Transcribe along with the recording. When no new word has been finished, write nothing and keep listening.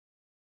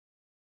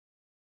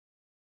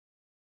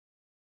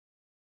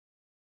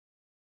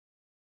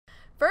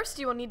First,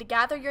 you will need to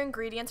gather your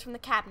ingredients from the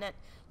cabinet.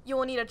 You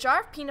will need a jar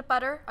of peanut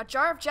butter, a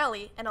jar of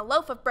jelly, and a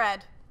loaf of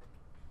bread.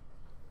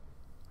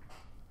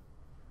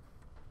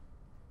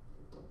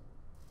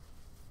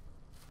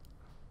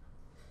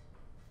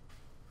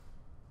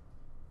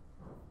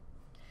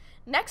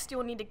 Next, you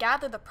will need to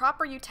gather the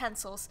proper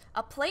utensils,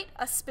 a plate,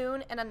 a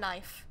spoon, and a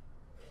knife.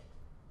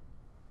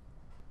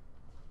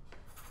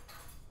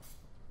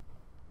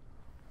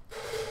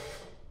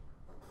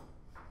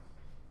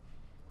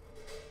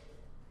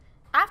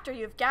 After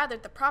you have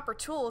gathered the proper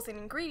tools and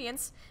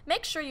ingredients,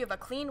 make sure you have a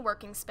clean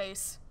working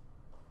space.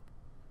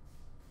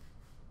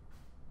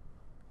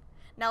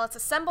 Now let's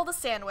assemble the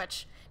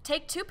sandwich.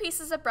 Take 2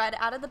 pieces of bread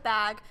out of the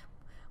bag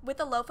with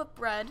a loaf of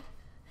bread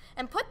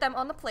and put them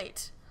on the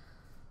plate.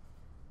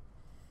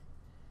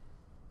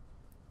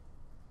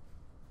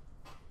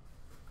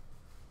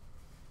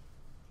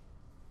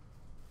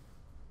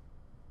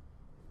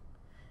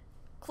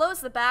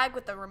 Close the bag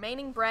with the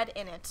remaining bread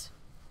in it.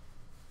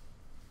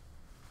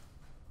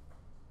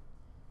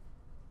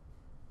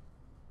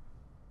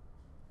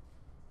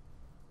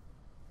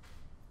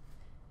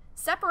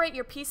 Separate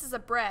your pieces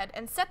of bread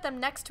and set them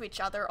next to each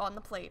other on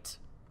the plate.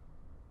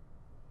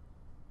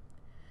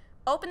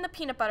 Open the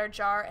peanut butter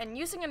jar and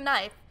using a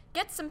knife,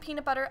 get some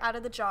peanut butter out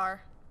of the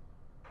jar.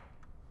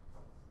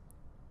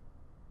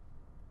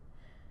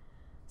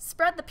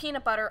 Spread the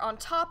peanut butter on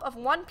top of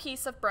 1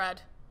 piece of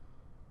bread.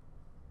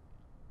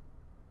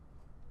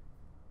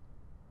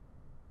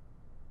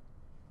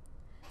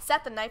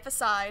 Set the knife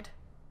aside.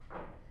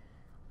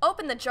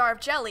 Open the jar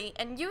of jelly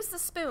and use the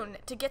spoon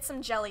to get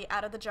some jelly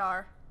out of the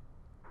jar.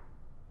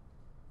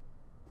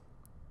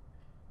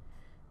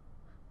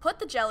 Put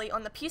the jelly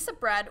on the piece of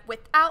bread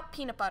without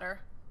peanut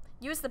butter.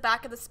 Use the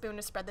back of the spoon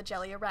to spread the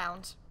jelly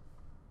around.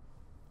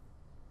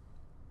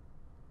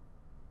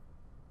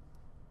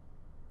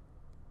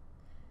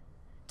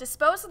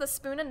 Dispose of the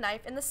spoon and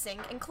knife in the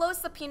sink and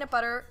close the peanut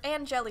butter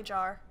and jelly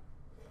jar.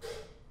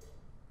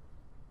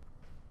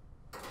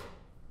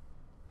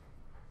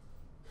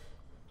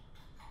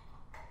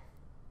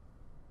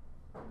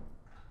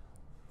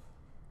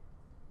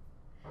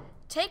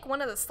 Take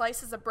one of the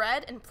slices of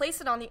bread and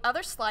place it on the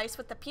other slice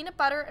with the peanut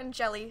butter and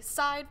jelly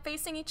side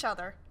facing each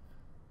other.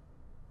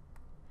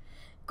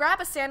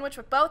 Grab a sandwich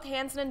with both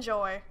hands and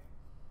enjoy.